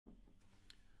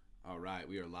All right,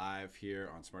 we are live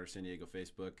here on Smarter San Diego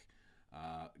Facebook.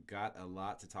 Got a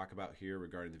lot to talk about here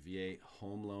regarding the VA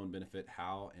home loan benefit,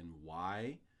 how and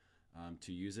why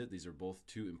to use it. These are both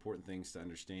two important things to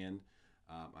understand.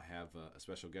 I have a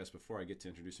special guest. Before I get to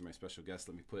introducing my special guest,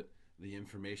 let me put the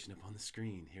information up on the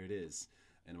screen. Here it is.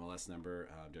 NMLS number,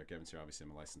 Derrick Evens here. Obviously,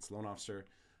 I'm a licensed loan officer.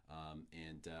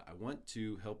 I want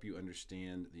to help you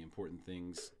understand the important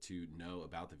things to know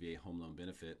about the VA home loan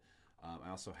benefit.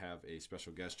 I also have a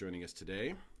special guest joining us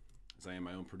today, as I am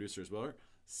my own producer as well.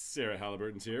 Sarah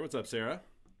Halliburton's here. What's up, Sarah?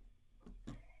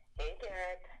 Hey,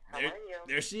 Derek. How are you?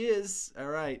 There she is. All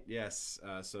right. Yes.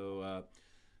 So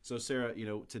Sarah,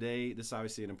 today this is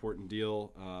obviously an important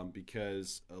deal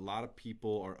because a lot of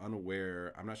people are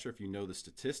unaware. I'm not sure if you know the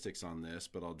statistics on this,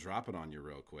 but I'll drop it on you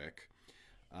real quick.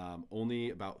 Only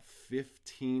about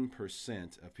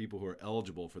 15% of people who are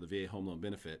eligible for the VA home loan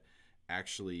benefit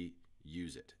actually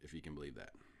use it, if you can believe that.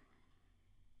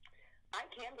 I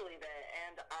can believe it,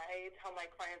 and I tell my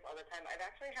clients all the time. I've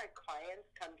actually had clients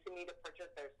come to me to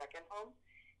purchase their second home,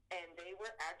 and they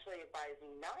were actually advised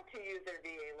not to use their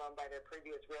VA loan by their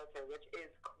previous realtor, which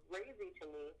is crazy to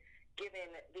me,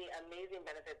 given the amazing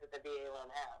benefits that the VA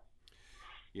loan has.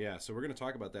 Yeah, so we're going to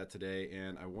talk about that today,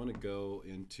 and I want to go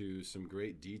into some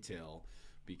great detail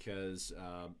because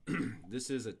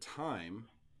this is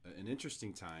an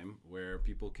interesting time where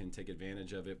people can take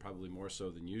advantage of it, probably more so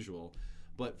than usual.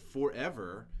 But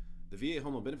forever, the VA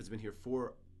home loan benefit's been here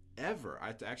forever.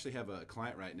 I actually have a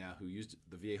client right now who used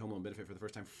the VA home loan benefit for the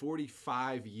first time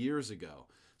 45 years ago.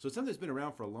 So it's something that's been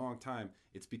around for a long time.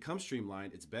 It's become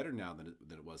streamlined. It's better now than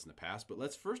it was in the past. But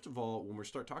let's first of all, when we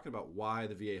start talking about why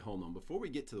the VA home loan, before we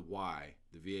get to the why,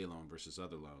 the VA loan versus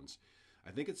other loans,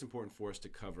 I think it's important for us to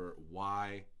cover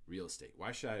why real estate.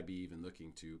 Why should I be even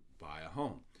looking to buy a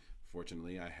home?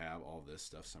 Fortunately, I have all this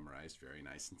stuff summarized very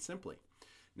nice and simply.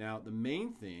 Now, the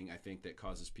main thing I think that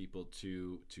causes people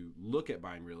to look at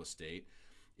buying real estate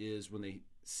is when they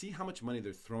see how much money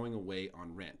they're throwing away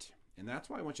on rent. And that's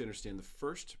why I want you to understand the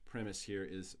first premise here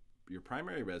is your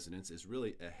primary residence is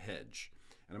really a hedge.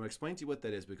 And I'm going to explain to you what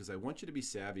that is because I want you to be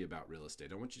savvy about real estate. I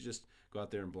don't want you to just go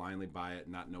out there and blindly buy it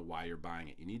and not know why you're buying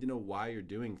it. You need to know why you're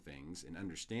doing things and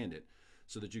understand it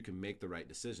so that you can make the right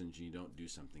decisions and you don't do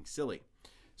something silly.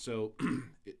 So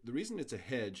the reason it's a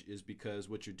hedge is because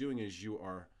what you're doing is you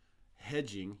are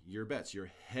hedging your bets. You're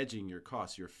hedging your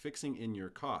costs. You're fixing in your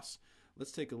costs.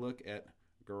 Let's take a look at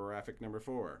graphic number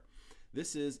 4.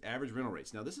 This is average rental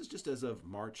rates. Now, this is just as of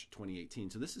March 2018,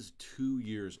 so this is 2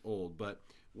 years old. But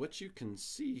what you can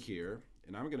see here,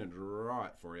 and I'm going to draw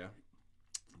it for you,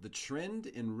 the trend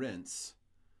in rents,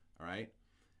 all right,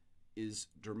 is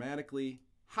dramatically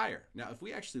higher. Now, if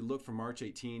we actually look from March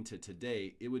 18 to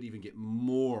today, it would even get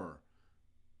more,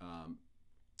 I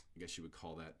guess you would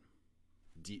call that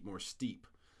more steep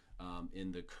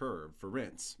in the curve for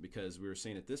rents, because we were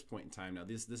saying at this point in time, now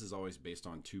this is always based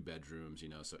on 2 bedrooms,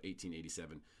 so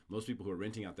 1887. Most people who are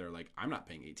renting out there are like, I'm not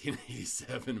paying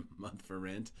 1887 a month for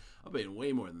rent. I'm paying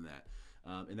way more than that.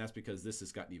 And that's because this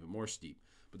has gotten even more steep.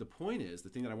 But the point is, the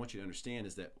thing that I want you to understand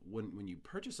is that when you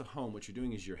purchase a home, what you're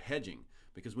doing is you're hedging.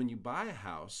 Because when you buy a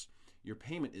house, your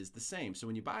payment is the same. So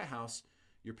when you buy a house,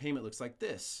 your payment looks like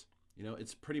this.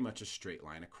 It's pretty much a straight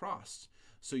line across.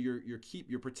 So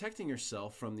you're protecting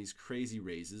yourself from these crazy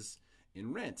raises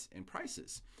in rent and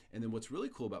prices. And then what's really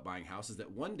cool about buying a house is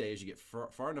that one day as you get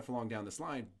far enough along down this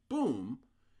line, boom,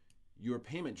 your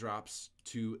payment drops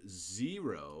to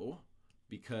 0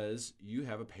 because you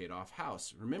have a paid off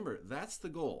house. Remember, that's the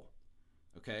goal,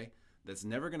 okay? That's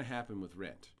never going to happen with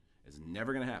rent. It's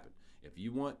never going to happen. If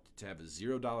you want to have a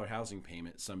 $0 housing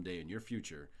payment someday in your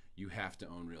future, you have to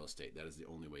own real estate. That is the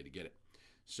only way to get it.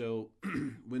 So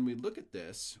when we look at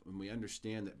this, when we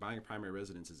understand that buying a primary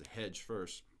residence is a hedge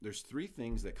first, there's 3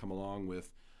 things that come along with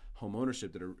home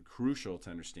ownership that are crucial to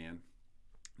understand.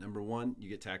 Number 1, you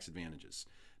get tax advantages.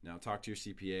 Now, talk to your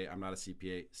CPA. I'm not a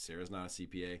CPA. Sarah's not a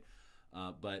CPA.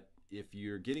 But if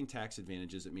you're getting tax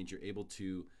advantages, it means you're able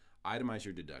to itemize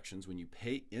your deductions. When you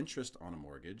pay interest on a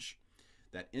mortgage,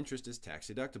 that interest is tax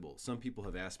deductible. Some people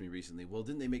have asked me recently, well,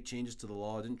 didn't they make changes to the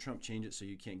law? Didn't Trump change it so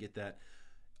you can't get that?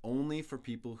 Only for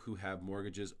people who have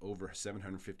mortgages over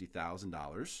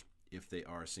 $750,000 if they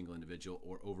are a single individual,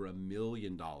 or over $1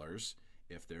 million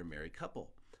if they're a married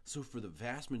couple. So for the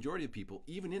vast majority of people,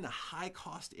 even in a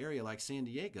high-cost area like San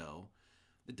Diego,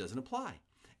 it doesn't apply.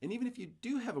 And even if you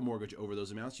do have a mortgage over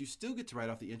those amounts, you still get to write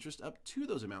off the interest up to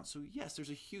those amounts. So yes, there's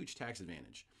a huge tax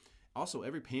advantage. Also,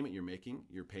 every payment you're making,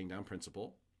 you're paying down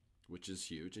principal, which is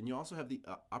huge. And you also have the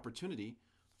opportunity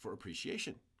for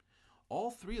appreciation. All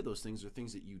 3 of those things are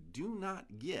things that you do not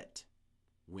get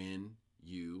when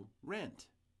you rent.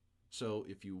 So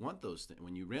if you want those things,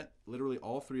 when you rent, literally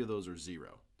all three of those are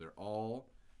zero. They're all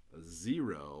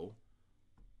zero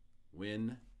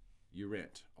when you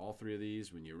rent. All three of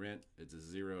these, when you rent, it's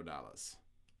 $0.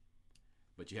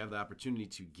 But you have the opportunity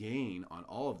to gain on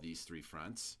all of these three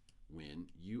fronts when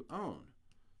you own.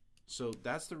 So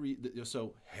that's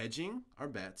so hedging our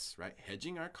bets, right?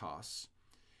 Hedging our costs.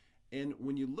 And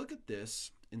when you look at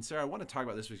this, and Sarah, I want to talk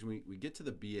about this because when we get to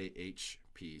the BAH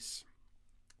piece,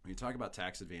 when you talk about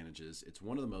tax advantages, it's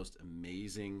one of the most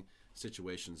amazing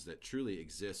situations that truly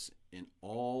exists in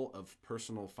all of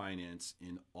personal finance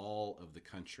in all of the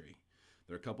country.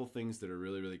 There are a couple things that are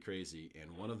really, really crazy,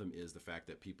 and one of them is the fact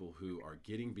that people who are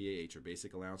getting BAH, or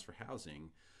basic allowance for housing,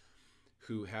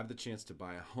 who have the chance to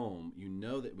buy a home, you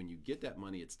know that when you get that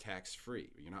money, it's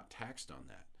tax-free. You're not taxed on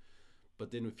that.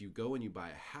 But then if you go and you buy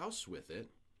a house with it,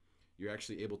 you're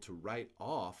actually able to write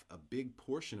off a big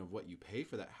portion of what you pay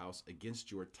for that house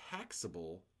against your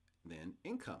taxable then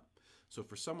income. So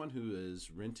for someone who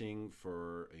is renting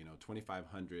for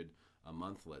 $2,500 a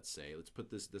month, let's say, let's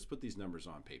put these numbers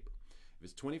on paper.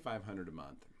 If it's $2,500 a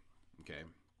month, okay,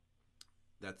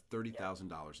 that's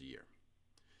 $30,000 a year.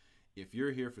 If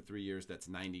you're here for 3 years, that's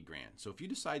 $90,000. So if you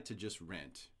decide to just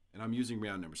rent, and I'm using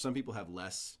round numbers, some people have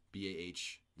less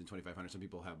BAH than $2,500, some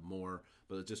people have more,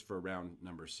 but just for round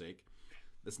numbers' sake,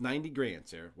 that's $90,000,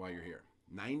 Sarah, while you're here.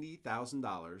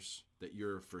 $90,000 that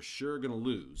you're for sure going to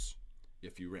lose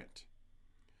if you rent.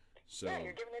 So yeah,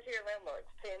 you're giving it to your landlords,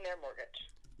 paying their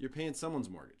mortgage. You're paying someone's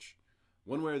mortgage,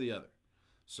 one way or the other.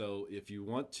 So if you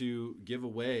want to give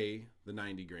away the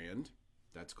 $90,000,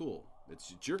 that's cool.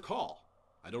 It's your call.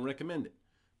 I don't recommend it,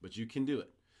 but you can do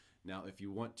it. Now, if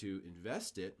you want to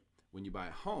invest it, when you buy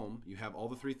a home, you have all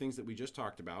the three things that we just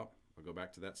talked about. I'll go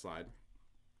back to that slide.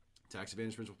 Tax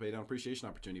advantage, principal pay down, appreciation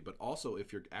opportunity. But also,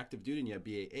 if you're active duty and you have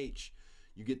BAH,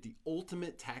 you get the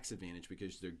ultimate tax advantage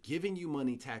because they're giving you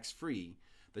money tax-free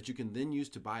that you can then use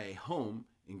to buy a home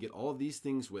and get all of these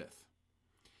things with.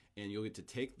 And you'll get to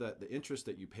take the interest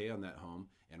that you pay on that home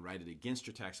and write it against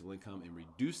your taxable income and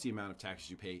reduce the amount of taxes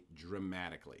you pay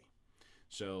dramatically.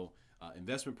 So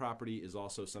investment property is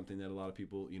also something that a lot of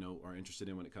people, are interested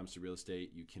in when it comes to real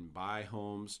estate. You can buy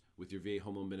homes with your VA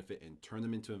home loan benefit and turn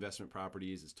them into investment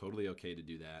properties. It's totally okay to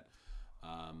do that.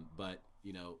 But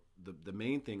the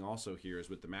main thing also here is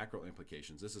with the macro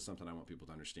implications. This is something I want people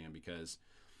to understand, because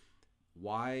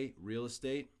why real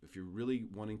estate? If you're really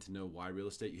wanting to know why real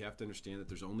estate, you have to understand that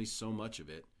there's only so much of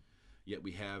it, yet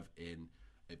we have a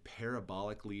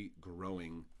parabolically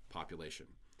growing population.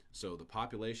 So the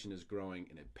population is growing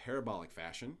in a parabolic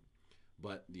fashion,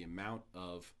 but the amount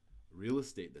of real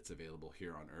estate that's available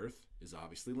here on Earth is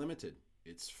obviously limited.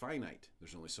 It's finite.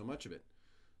 There's only so much of it.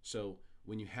 So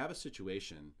when you have a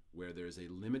situation where there's a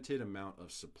limited amount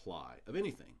of supply of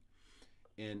anything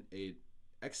and a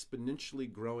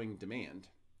exponentially growing demand,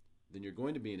 then you're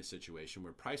going to be in a situation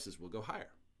where prices will go higher.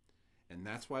 And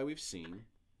that's why we've seen,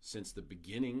 since the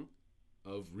beginning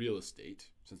of real estate,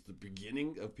 since the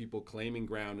beginning of people claiming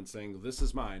ground and saying, this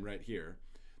is mine right here,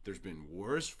 there's been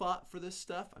wars fought for this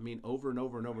stuff. I mean, over and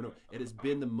over and over and over. It has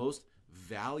been the most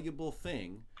valuable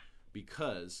thing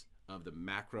because of the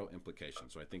macro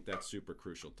implications. So I think that's super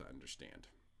crucial to understand.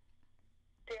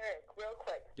 Derrick, real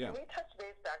quick, yeah. Can we touch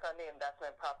base back on the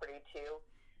investment property too?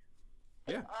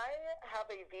 Yeah. If I have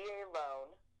a VA loan,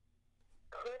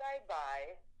 could I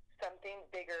buy something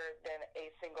bigger than a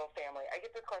single family? I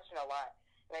get this question a lot,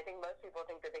 and I think most people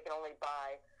think that they can only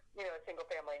buy, a single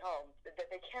family home, that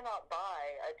they cannot buy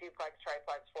a duplex,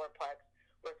 triplex, fourplex,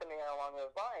 or something along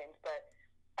those lines. But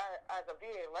as a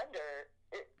VA lender,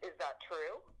 is that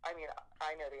true? I mean,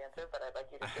 I know the answer, but I'd like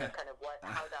you to share kind of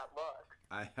how that looks.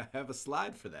 I have a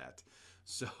slide for that.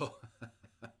 So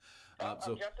I'm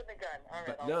jumping the gun. All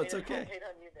right. No, it's okay.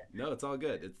 No, it's all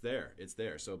good. It's there. It's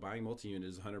there. So buying multi-unit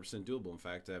is 100% doable. In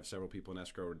fact, I have several people in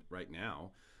escrow right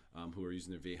now who are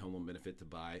using their VA home loan benefit to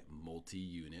buy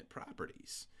multi-unit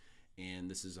properties.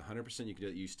 And this is 100% you can do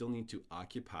it. You still need to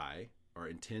occupy, or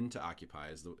intend to occupy,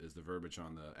 is the verbiage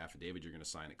on the affidavit you're going to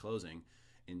sign at closing.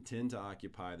 Intend to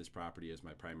occupy this property as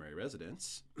my primary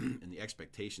residence. And the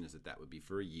expectation is that would be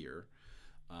for a year.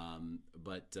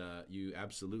 But you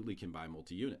absolutely can buy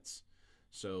multi-units.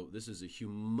 So this is a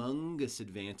humongous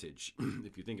advantage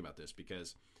if you think about this,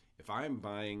 because if I'm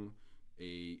buying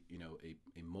a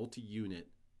multi-unit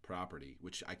property,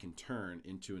 which I can turn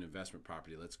into an investment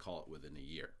property, let's call it within a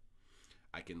year,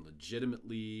 I can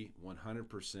legitimately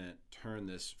 100% turn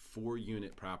this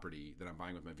 4-unit property that I'm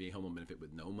buying with my VA home loan benefit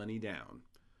with no money down.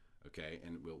 Okay,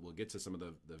 and we'll get to some of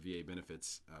the VA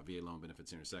benefits, VA loan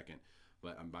benefits in a second,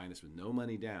 but I'm buying this with no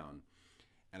money down,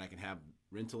 and I can have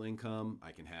rental income.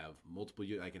 I can have multiple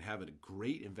years. I can have a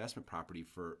great investment property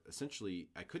for essentially,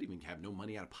 I could even have no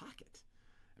money out of pocket.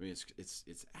 I mean,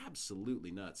 it's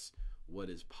absolutely nuts what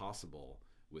is possible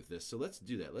with this. So let's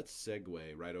do that. Let's segue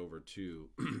right over to,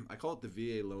 I call it the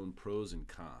VA loan pros and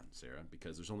cons, Sarah,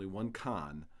 because there's only one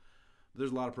con, but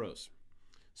there's a lot of pros.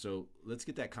 So let's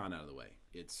get that con out of the way.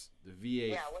 It's the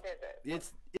VA. Yeah, what is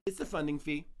it? It's the funding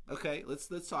fee. Okay, let's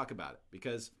talk about it,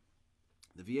 because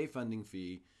the VA funding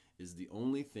fee is the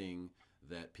only thing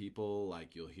that people,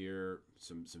 like, you'll hear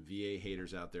some VA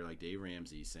haters out there like Dave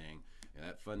Ramsey saying,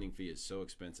 that funding fee is so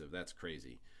expensive. That's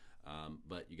crazy.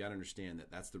 But you got to understand that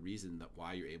that's the reason that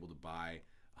why you're able to buy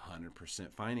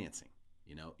 100% financing.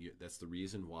 That's the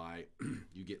reason why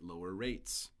you get lower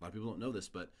rates. A lot of people don't know this,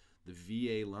 but the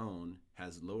VA loan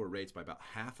has lower rates by about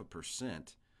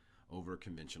 0.5% over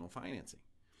conventional financing.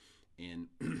 And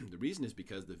the reason is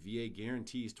because the VA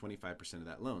guarantees 25% of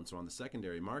that loan. So on the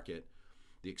secondary market,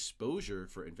 the exposure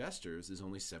for investors is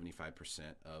only 75%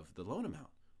 of the loan amount,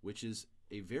 which is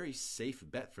a very safe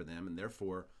bet for them, and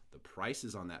therefore the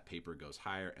prices on that paper goes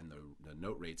higher and the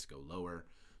note rates go lower.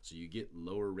 So you get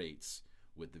lower rates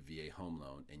with the VA home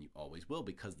loan, and you always will,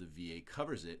 because the VA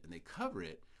covers it, and they cover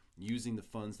it using the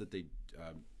funds that they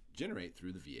generate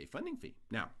through the VA funding fee.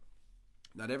 Now,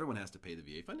 not everyone has to pay the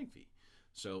VA funding fee.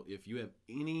 So if you have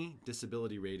any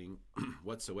disability rating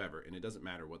whatsoever, and it doesn't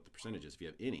matter what the percentage is, if you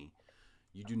have any,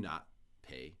 you do not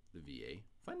pay the VA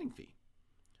funding fee.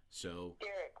 So,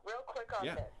 Derrick, real quick on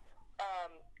this,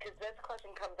 because this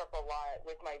question comes up a lot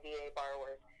with my VA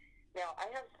borrowers. Now, I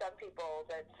have some people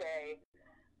that say,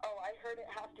 oh, I heard it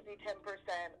has to be 10%.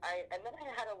 And then I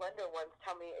had a lender once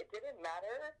tell me it didn't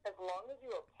matter as long as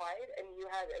you applied and you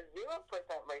had a 0%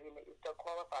 rating that you still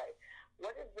qualified.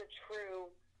 What is the true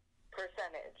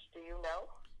percentage? Do you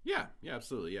know? Yeah,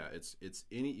 absolutely. Yeah, it's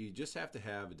any. You just have to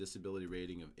have a disability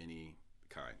rating of any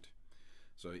kind.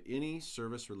 So any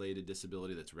service-related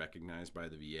disability that's recognized by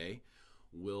the VA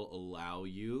will allow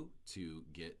you to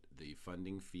get the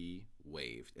funding fee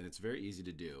waived, and it's very easy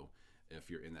to do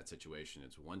if you're in that situation.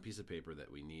 It's one piece of paper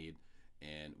that we need,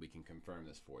 and we can confirm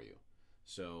this for you.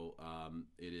 So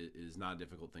it is not a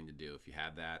difficult thing to do. If you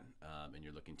have that and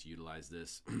you're looking to utilize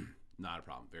this, not a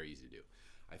problem. Very easy to do.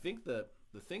 I think the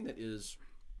thing that is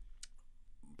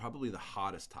probably the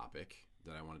hottest topic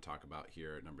that I want to talk about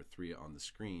here at number 3 on the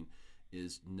screen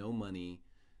is no money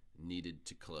needed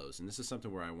to close. And this is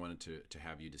something where I wanted to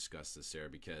have you discuss this, Sarah,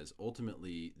 because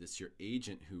ultimately it's your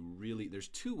agent who really, there's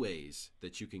 2 ways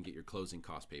that you can get your closing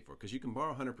costs paid for, because you can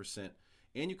borrow 100%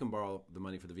 and you can borrow the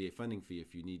money for the VA funding fee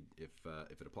if you need, if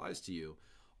it applies to you,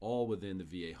 all within the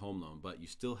VA home loan. But you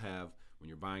still have, when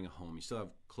you're buying a home, you still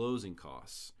have closing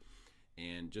costs.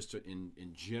 And just in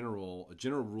general, a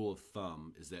general rule of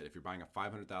thumb is that if you're buying a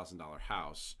 $500,000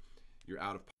 house, your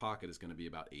out of pocket is going to be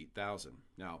about $8,000.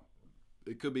 Now,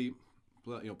 it could be,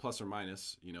 plus or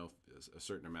minus, a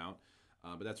certain amount,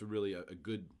 but that's really a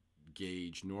good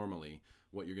gauge normally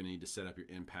what you're going to need to set up your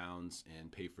impounds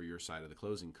and pay for your side of the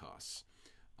closing costs.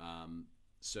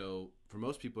 So for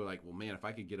most people, are like, well, man, if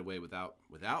I could get away without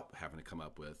having to come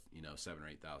up with $7,000 or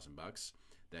 $8,000,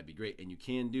 that'd be great, and you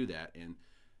can do that. And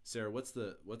Sarah,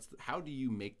 how do you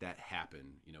make that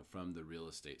happen, from the real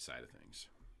estate side of things?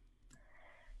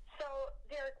 So,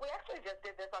 Derrick, we actually just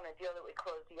did this on a deal that we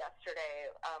closed yesterday.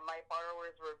 My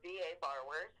borrowers were VA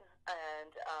borrowers,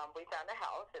 and we found a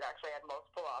house. It actually had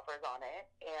multiple offers on it,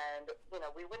 and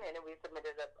we went in and we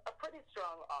submitted a pretty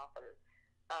strong offer,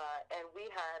 and we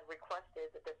had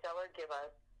requested that the seller give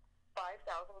us $5,000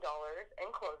 in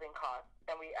closing costs,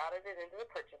 and we added it into the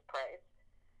purchase price.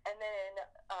 And then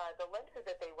the lender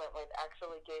that they went with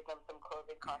actually gave them some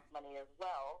closing cost money as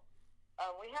well.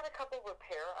 We had a couple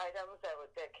repair items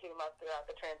that came up throughout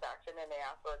the transaction, and they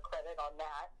asked for a credit on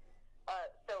that.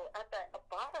 So at the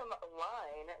bottom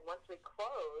line, once we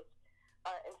closed,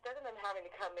 instead of them having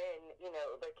to come in,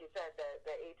 like you said,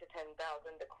 the $8,000 to $10,000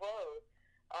 to close,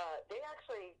 they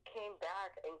actually came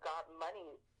back and got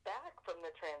money back from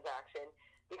the transaction,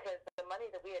 because the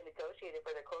money that we had negotiated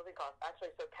for their closing costs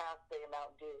actually surpassed the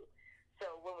amount due.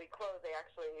 So when we closed, they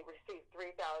actually received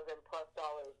 $3,000+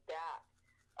 back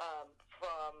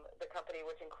from the company,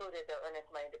 which included their earnest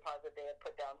money deposit. They had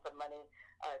put down some money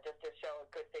just to show a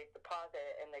good faith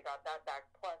deposit, and they got that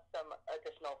back, plus some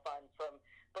additional funds from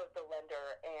both the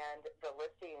lender and the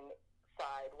listing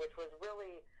side, which was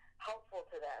really helpful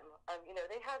to them.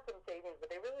 They had some savings, but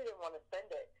they really didn't want to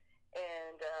spend it.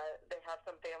 And they have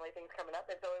some family things coming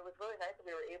up, and so it was really nice that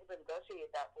we were able to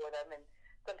negotiate that for them. And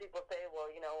some people say,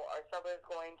 well, are sellers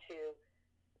going to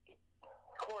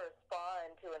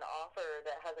correspond to an offer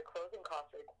that has a closing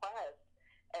cost request?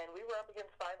 And we were up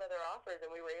against 5 other offers, and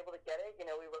we were able to get it. You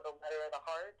know, we wrote a letter of the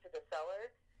heart to the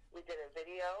seller. We did a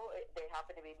video. They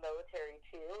happen to be military,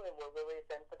 too, and we're really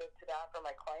sensitive to that for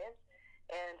my clients.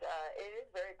 And it is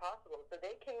very possible. So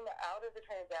they came out of the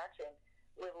transaction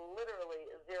with literally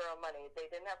zero money.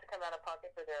 They didn't have to come out of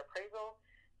pocket for their appraisal.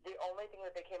 The only thing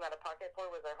that they came out of pocket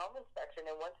for was their home inspection.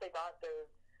 And once they got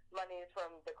those monies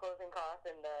from the closing costs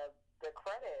and the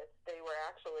credits, they were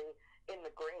actually in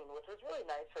the green, which was really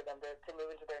nice for them to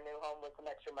move into their new home with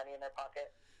some extra money in their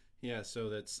pocket. Yeah, so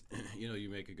that's, you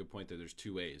make a good point there. There's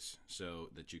two ways so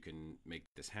that you can make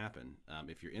this happen.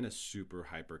 If you're in a super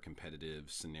hyper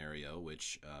competitive scenario,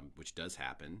 which does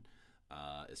happen,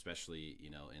 especially,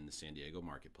 in the San Diego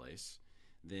marketplace,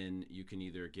 then you can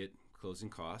either get closing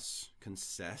costs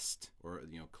concessed or,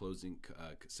 closing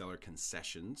seller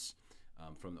concessions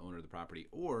from the owner of the property,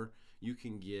 or you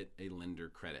can get a lender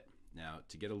credit. Now,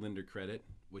 to get a lender credit,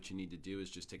 what you need to do is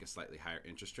just take a slightly higher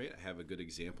interest rate. I have a good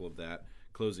example of that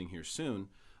closing here soon,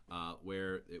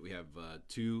 where we have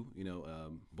two,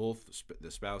 both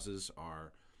the spouses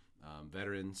are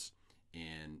veterans,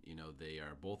 and, they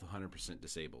are both 100%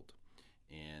 disabled.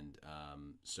 And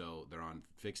so they're on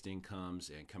fixed incomes,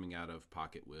 and coming out of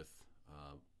pocket with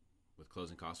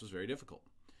closing costs was very difficult.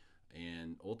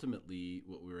 And ultimately,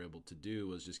 what we were able to do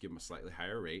was just give them a slightly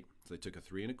higher rate. So they took a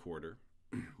 3 1/4,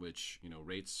 which,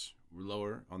 rates were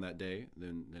lower on that day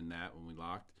than that when we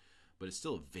locked, but it's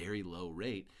still a very low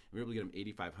rate. We were able to get them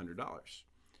 $8,500,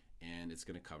 and it's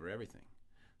going to cover everything.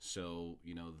 So,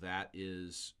 that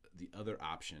is the other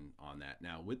option on that.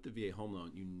 Now, with the VA home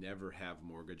loan, you never have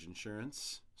mortgage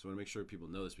insurance. So I want to make sure people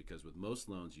know this, because with most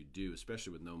loans you do,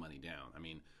 especially with no money down. I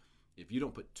mean, if you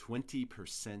don't put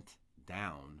 20%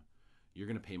 down, you're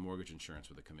going to pay mortgage insurance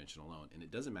with a conventional loan. And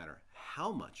it doesn't matter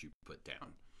how much you put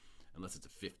down, unless it's a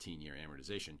 15-year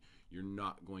amortization, you're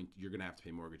going to have to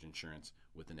pay mortgage insurance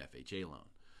with an FHA loan.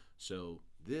 So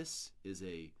this is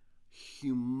a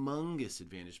humongous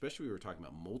advantage, especially we were talking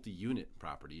about multi-unit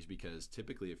properties, because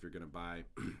typically if you're going to buy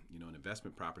an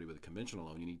investment property with a conventional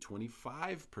loan, you need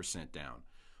 25% down.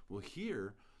 Well,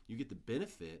 here you get the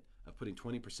benefit of putting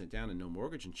 20% down and no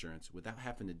mortgage insurance without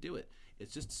having to do it.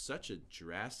 It's just such a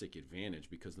drastic advantage,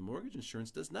 because the mortgage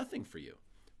insurance does nothing for you.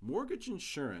 Mortgage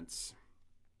insurance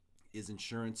is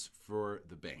insurance for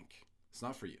the bank. It's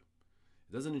not for you.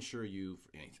 It doesn't insure you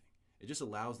for anything. It just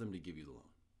allows them to give you the loan.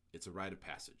 It's a rite of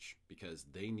passage, because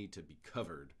they need to be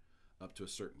covered up to a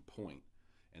certain point,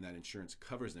 and that insurance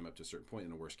covers them up to a certain point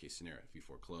in a worst case scenario, if you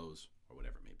foreclose or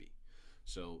whatever it may be.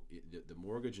 So the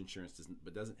mortgage insurance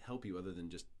doesn't help you other than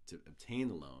just to obtain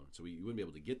the loan. So you wouldn't be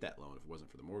able to get that loan if it wasn't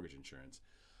for the mortgage insurance,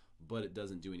 but it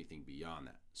doesn't do anything beyond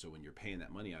that. So when you're paying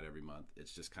that money out every month,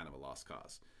 it's just kind of a lost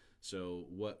cause. So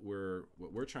what we're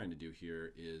trying to do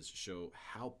here is show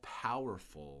how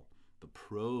powerful the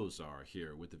pros are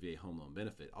here with the VA home loan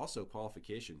benefit. Also,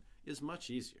 qualification is much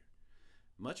easier,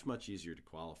 much easier to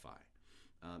qualify.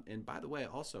 And by the way,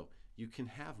 also, you can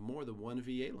have more than one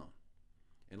VA loan.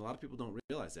 And a lot of people don't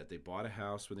realize that. They bought a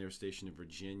house when they were stationed in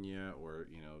Virginia or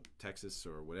Texas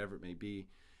or whatever it may be.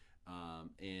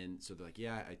 And so they're like,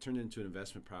 yeah, I turned it into an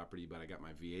investment property, but I got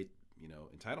my VA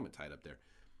entitlement tied up there.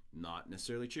 Not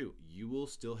necessarily true. You will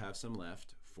still have some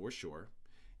left for sure.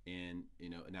 And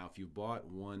now if you bought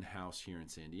one house here in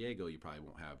San Diego, you probably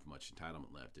won't have much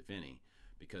entitlement left, if any,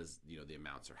 because the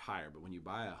amounts are higher. But when you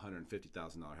buy a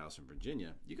 $150,000 house in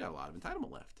Virginia, you got a lot of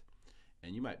entitlement left,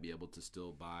 and you might be able to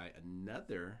still buy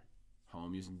another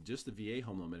home using just the VA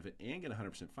home loan benefit and get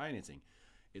 100% financing.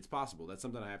 It's possible. That's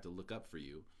something I have to look up for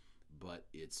you, but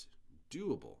it's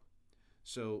doable.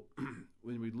 So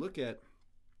when we look at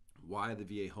why the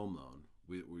VA home loan,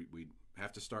 we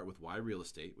have to start with why real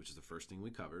estate, which is the first thing we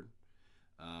covered.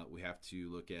 We have to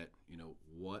look at,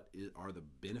 what are the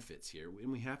benefits here.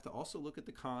 And we have to also look at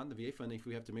the VA funding fee.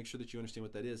 We have to make sure that you understand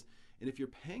what that is. And if you're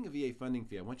paying a VA funding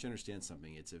fee, I want you to understand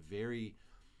something. It's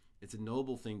a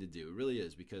noble thing to do. It really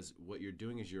is, because what you're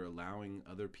doing is you're allowing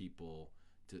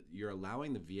you're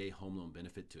allowing the VA home loan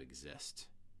benefit to exist.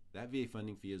 That VA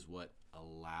funding fee is what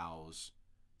allows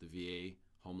the VA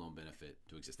home loan benefit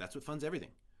to exist. That's what funds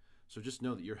everything. So just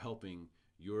know that you're helping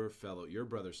your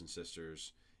brothers and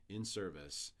sisters in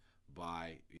service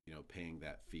by, paying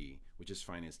that fee, which is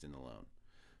financed in the loan.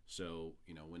 So,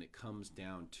 when it comes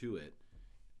down to it,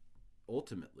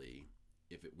 ultimately,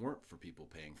 if it weren't for people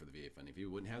paying for the VA funding fee,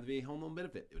 we wouldn't have the VA home loan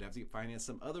benefit. It would have to get financed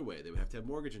some other way. They would have to have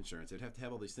mortgage insurance. They would have to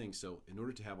have all these things. So in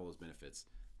order to have all those benefits,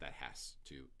 that has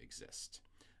to exist.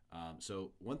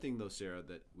 So one thing, though, Sarah,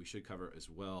 that we should cover as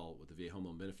well with the VA home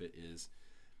loan benefit is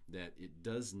that it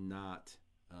does not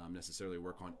necessarily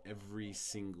work on every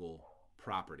single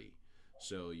property.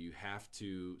 So you have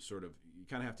to you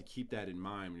kind of have to keep that in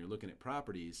mind when you're looking at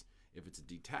properties. If it's a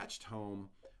detached home,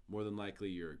 more than likely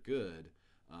you're good.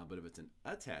 But if it's an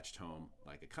attached home,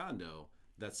 like a condo,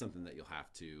 that's something that you'll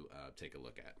have to take a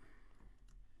look at.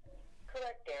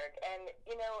 Correct, Derrick. And,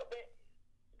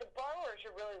 the borrower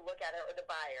should really look at it, or the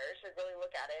buyer should really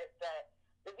look at it, that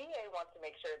the VA wants to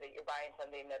make sure that you're buying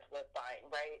something that's worth buying,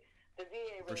 right? The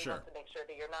VA really wants to make sure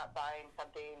that you're not buying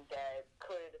something that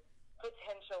could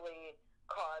potentially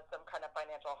cause some kind of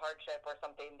financial hardship or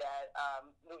something that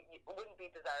wouldn't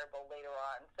be desirable later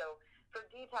on. So for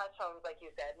detached homes, like you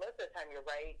said, most of the time you're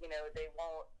right. They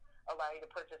won't allow you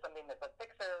to purchase something that's a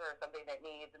fixer or something that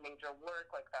needs major work,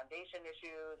 like foundation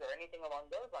issues or anything along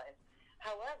those lines.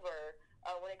 However,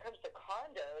 when it comes to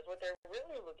condos, what they're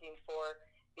really looking for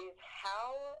is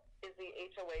how is the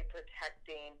HOA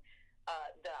protecting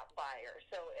that buyer.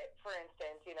 So, for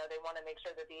instance, they want to make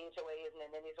sure that the HOA isn't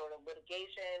in any sort of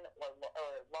litigation or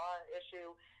law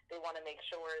issue. They want to make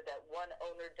sure that one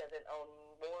owner doesn't own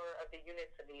more of the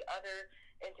units than the other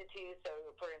entity.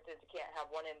 So, for instance, you can't have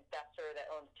one investor that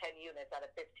owns 10 units out of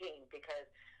 15, because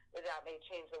that may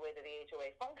change the way that the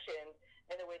HOA functions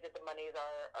and the way that the monies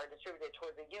are distributed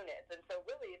towards the units. And so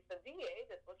really it's the VA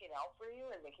that's looking out for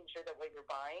you and making sure that what you're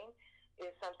buying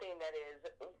is something that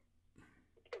it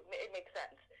makes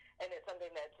sense. And it's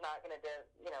something that's not going to,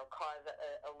 cause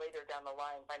a later down the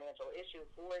line financial issue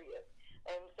for you.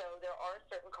 And so there are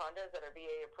certain condos that are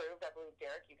VA approved. I believe,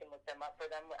 Derrick, you can look them up for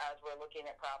them as we're looking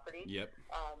at property. Yep.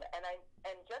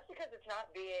 And just because it's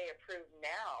not VA approved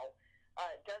now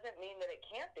doesn't mean that it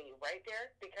can't be, right,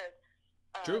 Derrick? Because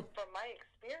from my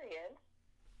experience,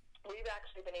 we've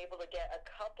actually been able to get a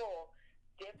couple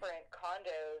different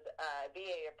condos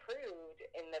VA approved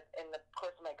in the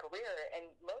course of my career, and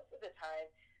most of the time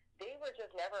they were just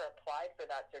never applied for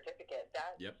that certificate.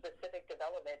 That specific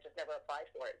development just never applied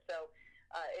for it. So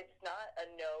it's not a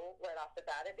no right off the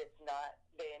bat if it's not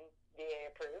been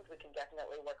VA approved. We can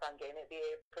definitely work on getting it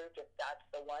VA approved if that's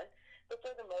the one. But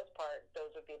for the most part, those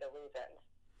would be the reasons.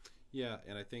 Yeah,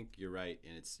 and I think you're right.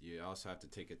 And you also have to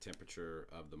take a temperature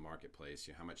of the marketplace.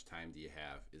 How much time do you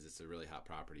have? Is this a really hot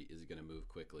property? Is it going to move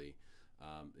quickly?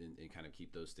 And kind of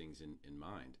keep those things in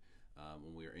mind.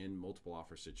 When we're in multiple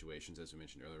offer situations, as we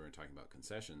mentioned earlier, we were talking about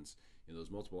concessions. In those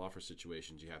multiple offer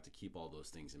situations, you have to keep all those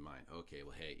things in mind. Okay,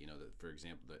 well, hey, for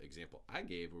example, the example I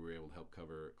gave where we were able to help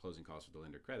cover closing costs with the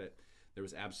lender credit, there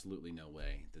was absolutely no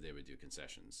way that they would do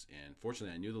concessions. And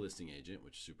fortunately, I knew the listing agent,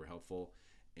 which is super helpful,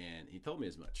 and he told me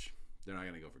as much. They're not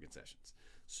going to go for concessions.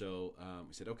 So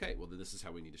we said, okay, well, then this is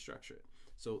how we need to structure it.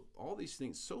 So all these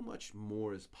things, so much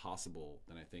more is possible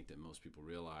than I think that most people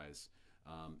realize.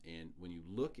 And when you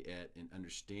look at and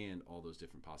understand all those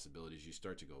different possibilities, you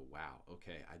start to go, wow,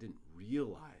 okay, I didn't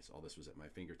realize all this was at my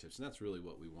fingertips. And that's really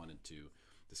what we wanted to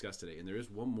discuss today. And there is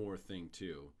one more thing,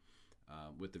 too,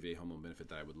 with the VA Home Loan Benefit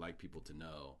that I would like people to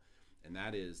know, and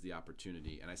that is the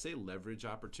opportunity. And I say leverage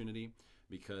opportunity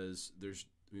because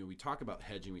we talk about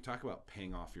hedging, we talk about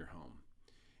paying off your home,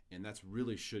 and that's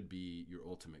really should be your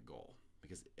ultimate goal.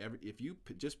 Because if you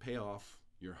just pay off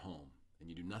your home and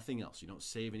you do nothing else, you don't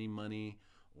save any money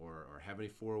or have any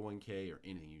 401k or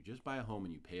anything, you just buy a home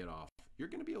and you pay it off, you're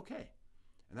going to be okay.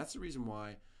 And that's the reason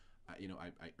why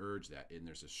I urge that. And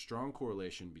there's a strong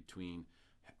correlation between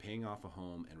paying off a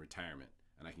home and retirement.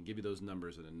 And I can give you those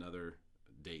numbers at another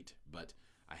date, but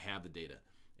I have the data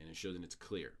and it shows that it's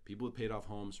clear. People who paid off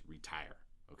homes retire,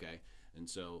 okay? And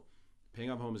so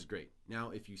paying off a home is great. Now,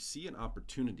 if you see an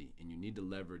opportunity and you need to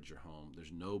leverage your home,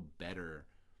 there's no better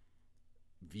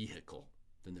vehicle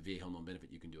than the VA Home Loan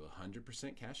Benefit. You can do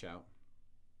 100% cash out,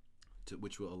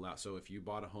 which will allow. So if you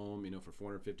bought a home,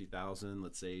 for $450,000,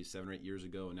 let's say 7 or 8 years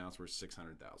ago, and now it's worth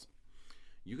 $600,000,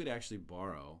 you could actually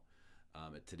borrow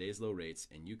at today's low rates,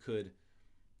 and you could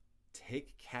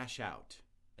take cash out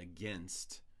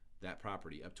against that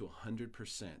property up to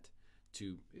 100%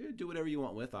 to do whatever you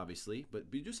want with, obviously, but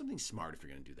do something smart if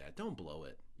you're going to do that. Don't blow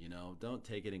it. Don't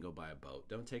take it and go buy a boat.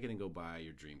 Don't take it and go buy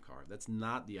your dream car. That's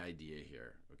not the idea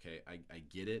here. Okay, I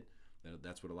get it.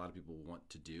 That's what a lot of people want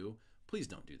to do. Please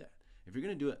don't do that. If you're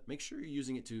going to do it, make sure you're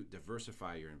using it to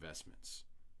diversify your investments.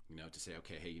 To say,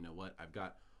 okay, hey, you know what?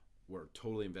 We're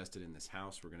totally invested in this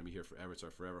house. We're going to be here forever. It's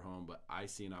our forever home, but I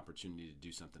see an opportunity to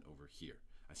do something over here.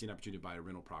 I see an opportunity to buy a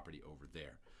rental property over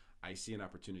there. I see an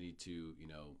opportunity to,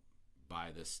 buy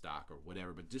this stock or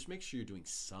whatever, but just make sure you're doing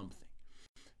something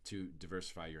to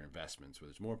diversify your investments,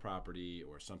 whether it's more property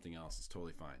or something else. It's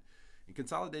totally fine. And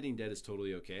consolidating debt is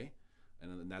totally okay.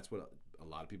 And that's what a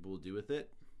lot of people will do with it,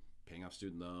 paying off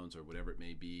student loans or whatever it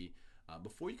may be.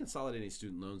 Before you consolidate any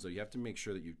student loans, though, you have to make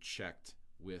sure that you've checked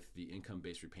with the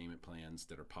income-based repayment plans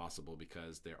that are possible,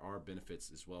 because there are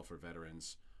benefits as well for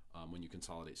veterans when you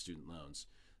consolidate student loans.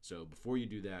 So before you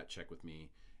do that, check with me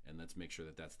and let's make sure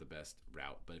that that's the best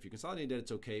route. But if you consolidate debt,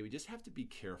 it's okay. We just have to be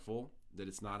careful that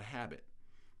it's not a habit.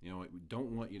 We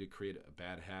don't want you to create a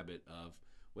bad habit of,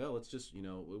 well, it's just,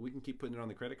 we can keep putting it on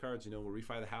the credit cards, we'll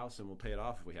refi the house and we'll pay it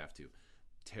off if we have to.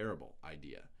 Terrible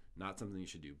idea. Not something you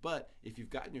should do. But if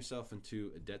you've gotten yourself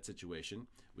into a debt situation,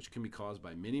 which can be caused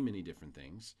by many, many different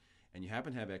things, and you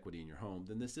happen to have equity in your home,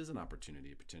 then this is an opportunity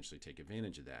to potentially take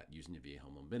advantage of that using the VA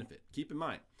home loan benefit. Keep in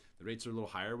mind, the rates are a little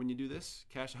higher when you do this.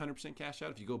 100% cash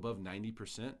out. If you go above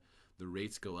 90%, the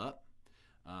rates go up.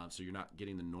 So you're not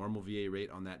getting the normal VA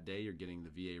rate on that day. You're getting the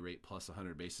VA rate plus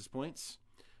 100 basis points.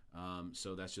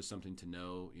 So that's just something to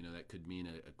know. That could mean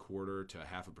a quarter to a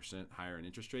 0.5% higher in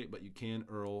interest rate, but you can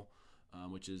EARL,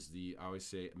 which is I always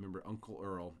say, remember Uncle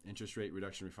Earl, interest rate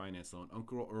reduction refinance loan.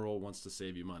 Uncle Earl wants to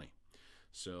save you money.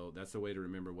 So that's the way to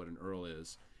remember what an EARL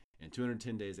is. And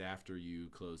 210 days after you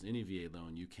close any VA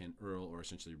loan, you can EARL, or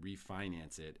essentially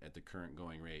refinance it at the current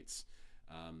going rates.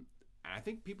 I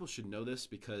think people should know this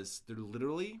because there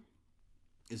literally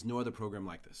is no other program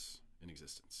like this in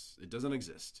existence. It doesn't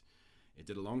exist. It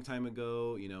did a long time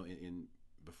ago, in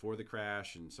before the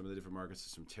crash and some of the different markets,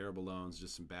 some terrible loans,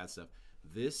 just some bad stuff.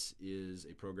 This is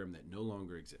a program that no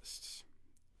longer exists,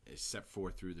 except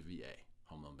for through the VA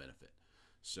home loan benefit.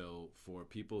 So for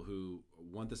people who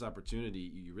want this opportunity,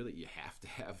 you have to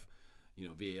have,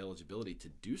 VA eligibility to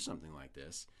do something like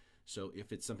this. So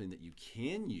if it's something that you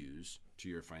can use to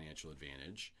your financial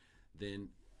advantage, then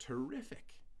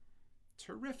terrific.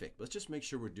 Let's just make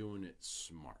sure we're doing it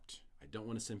smart. I don't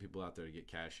want to send people out there to get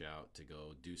cash out to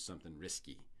go do something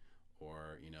risky.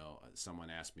 Or,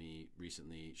 someone asked me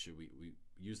recently, should we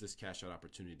use this cash out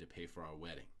opportunity to pay for our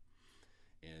wedding?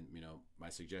 And, my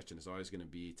suggestion is always going to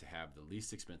be to have the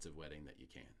least expensive wedding that you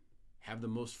can. Have the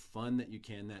most fun that you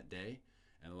can that day.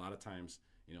 And a lot of times,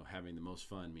 having the most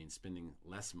fun means spending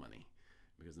less money,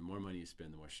 because the more money you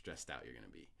spend, the more stressed out you're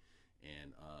going to be.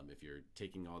 And if you're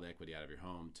taking all the equity out of your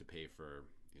home to pay for,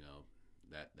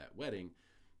 that wedding,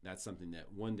 that's something that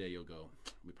one day you'll go,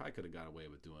 we probably could have got away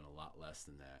with doing a lot less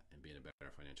than that and be in a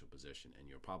better financial position. And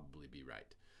you'll probably be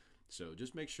right. So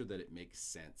just make sure that it makes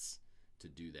sense to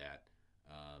do that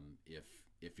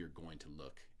if you're going to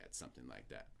look at something like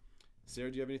that. Sarah,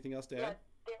 do you have anything else to add?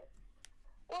 Yeah.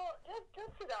 Well,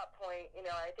 just to that point,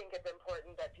 I think it's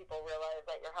important that people realize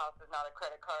that your house is not a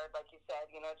credit card, like you said,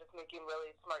 just making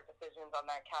really smart decisions on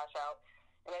that cash out.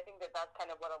 And I think that that's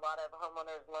kind of what a lot of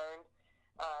homeowners learned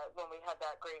when we had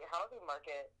that great housing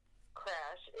market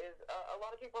crash, is a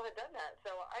lot of people had done that.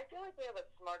 So I feel like we have a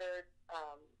smarter,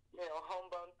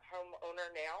 homeowner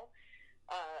now.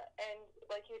 And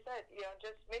like you said,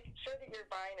 just make sure that you're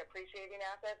buying appreciating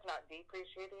assets, not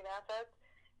depreciating assets.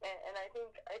 And I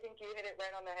think you hit it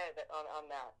right on the head on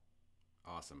that.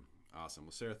 Awesome.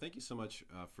 Well, Sarah, thank you so much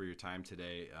for your time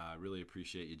today. I really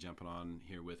appreciate you jumping on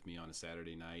here with me on a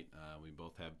Saturday night. We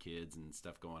both have kids and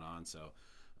stuff going on, so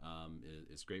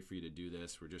it's great for you to do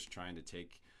this. We're just trying to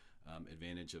take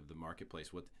advantage of the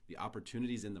marketplace, what the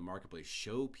opportunities in the marketplace,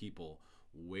 show people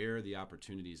where the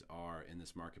opportunities are in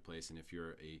this marketplace. And if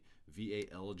you're a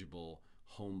VA eligible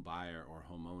home buyer or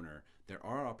homeowner, there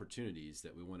are opportunities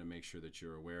that we want to make sure that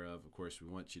you're aware of. Of course, we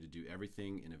want you to do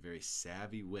everything in a very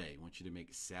savvy way. We want you to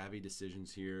make savvy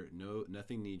decisions here.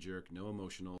 Nothing knee-jerk, no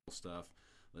emotional stuff.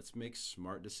 Let's make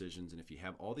smart decisions. And if you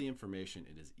have all the information,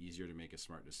 it is easier to make a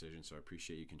smart decision. So I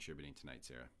appreciate you contributing tonight,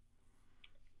 Sarah.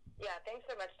 Yeah, thanks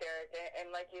so much, Derrick.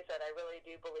 And like you said, I really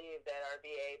do believe that our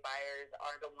VA buyers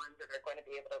are the ones that are going to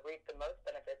be able to reap the most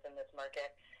benefits in this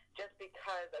market, just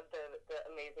because of the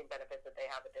amazing benefits that they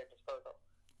have at their disposal.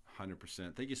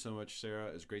 100%. Thank you so much,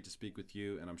 Sarah. It was great to speak with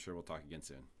you, and I'm sure we'll talk again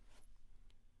soon.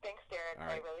 Thanks, Derrick. All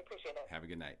right. I really appreciate it. Have a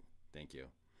good night. Thank you.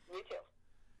 You too.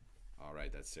 All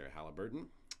right, that's Sarah Halliburton,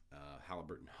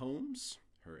 Halliburton Homes.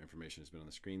 Her information has been on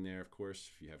the screen there, of course.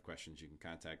 If you have questions, you can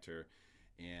contact her.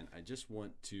 And I just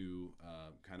want to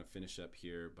kind of finish up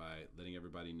here by letting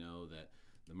everybody know that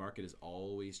the market is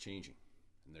always changing,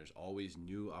 and there's always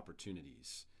new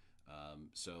opportunities.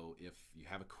 So if you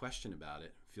have a question about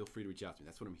it, feel free to reach out to me.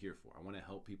 That's what I'm here for. I want to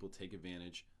help people take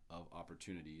advantage of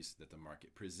opportunities that the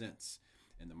market presents.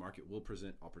 And the market will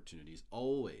present opportunities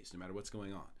always, no matter what's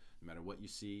going on, no matter what you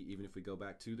see. Even if we go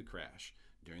back to the crash,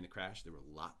 during the crash, there were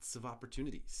lots of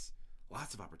opportunities.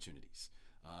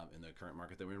 In the current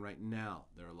market that we're in right now,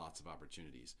 there are lots of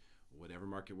opportunities. Whatever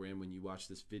market we're in when you watch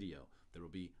this video, there will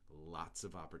be lots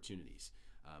of opportunities.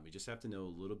 You just have to know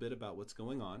a little bit about what's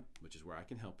going on, which is where I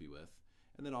can help you with,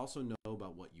 and then also know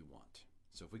about what you want.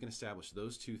 So if we can establish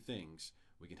those two things,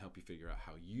 we can help you figure out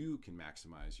how you can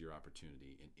maximize your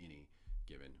opportunity in any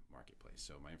given marketplace.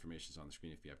 So my information is on the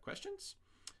screen if you have questions,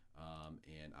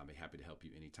 and I'll be happy to help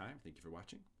you anytime. Thank you for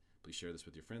watching. Please share this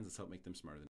with your friends. Let's help make them smarter than